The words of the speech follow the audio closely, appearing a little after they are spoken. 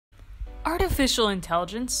Artificial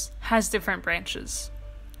intelligence has different branches,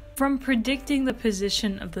 from predicting the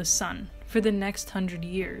position of the sun for the next 100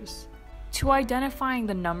 years, to identifying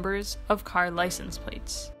the numbers of car license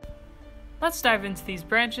plates. Let's dive into these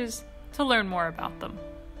branches to learn more about them.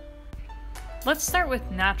 Let's start with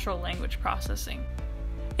natural language processing.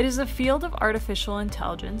 It is a field of artificial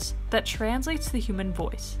intelligence that translates the human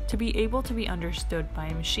voice to be able to be understood by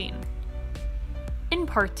a machine. In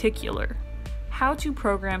particular, how to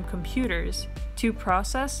program computers to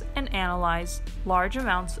process and analyze large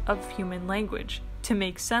amounts of human language to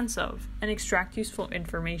make sense of and extract useful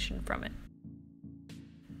information from it.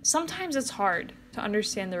 Sometimes it's hard to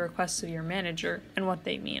understand the requests of your manager and what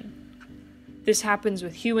they mean. This happens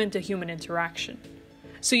with human-to-human interaction,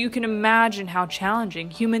 so you can imagine how challenging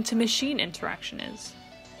human-to-machine interaction is.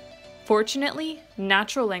 Fortunately,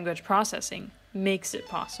 natural language processing makes it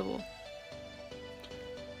possible.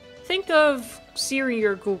 Think of Siri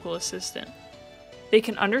or Google Assistant. They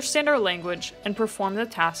can understand our language and perform the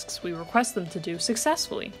tasks we request them to do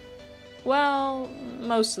successfully. Well,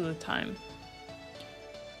 most of the time.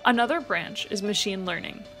 Another branch is machine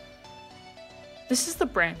learning. This is the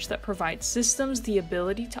branch that provides systems the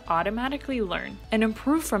ability to automatically learn and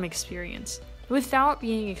improve from experience without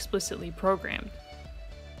being explicitly programmed.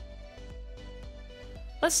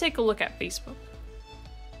 Let's take a look at Facebook.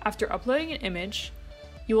 After uploading an image,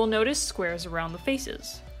 you will notice squares around the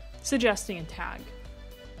faces, suggesting a tag.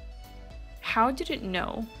 How did it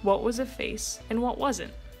know what was a face and what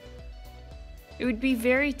wasn't? It would be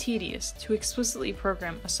very tedious to explicitly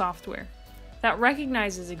program a software that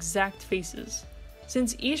recognizes exact faces,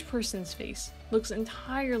 since each person's face looks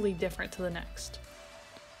entirely different to the next.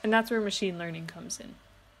 And that's where machine learning comes in.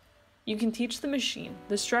 You can teach the machine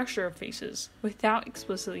the structure of faces without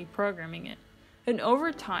explicitly programming it, and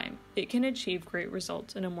over time, it can achieve great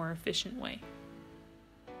results in a more efficient way.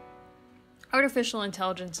 Artificial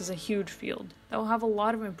intelligence is a huge field that will have a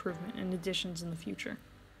lot of improvement and additions in the future.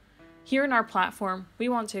 Here in our platform, we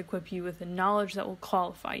want to equip you with the knowledge that will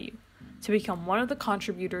qualify you to become one of the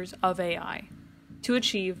contributors of AI to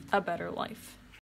achieve a better life.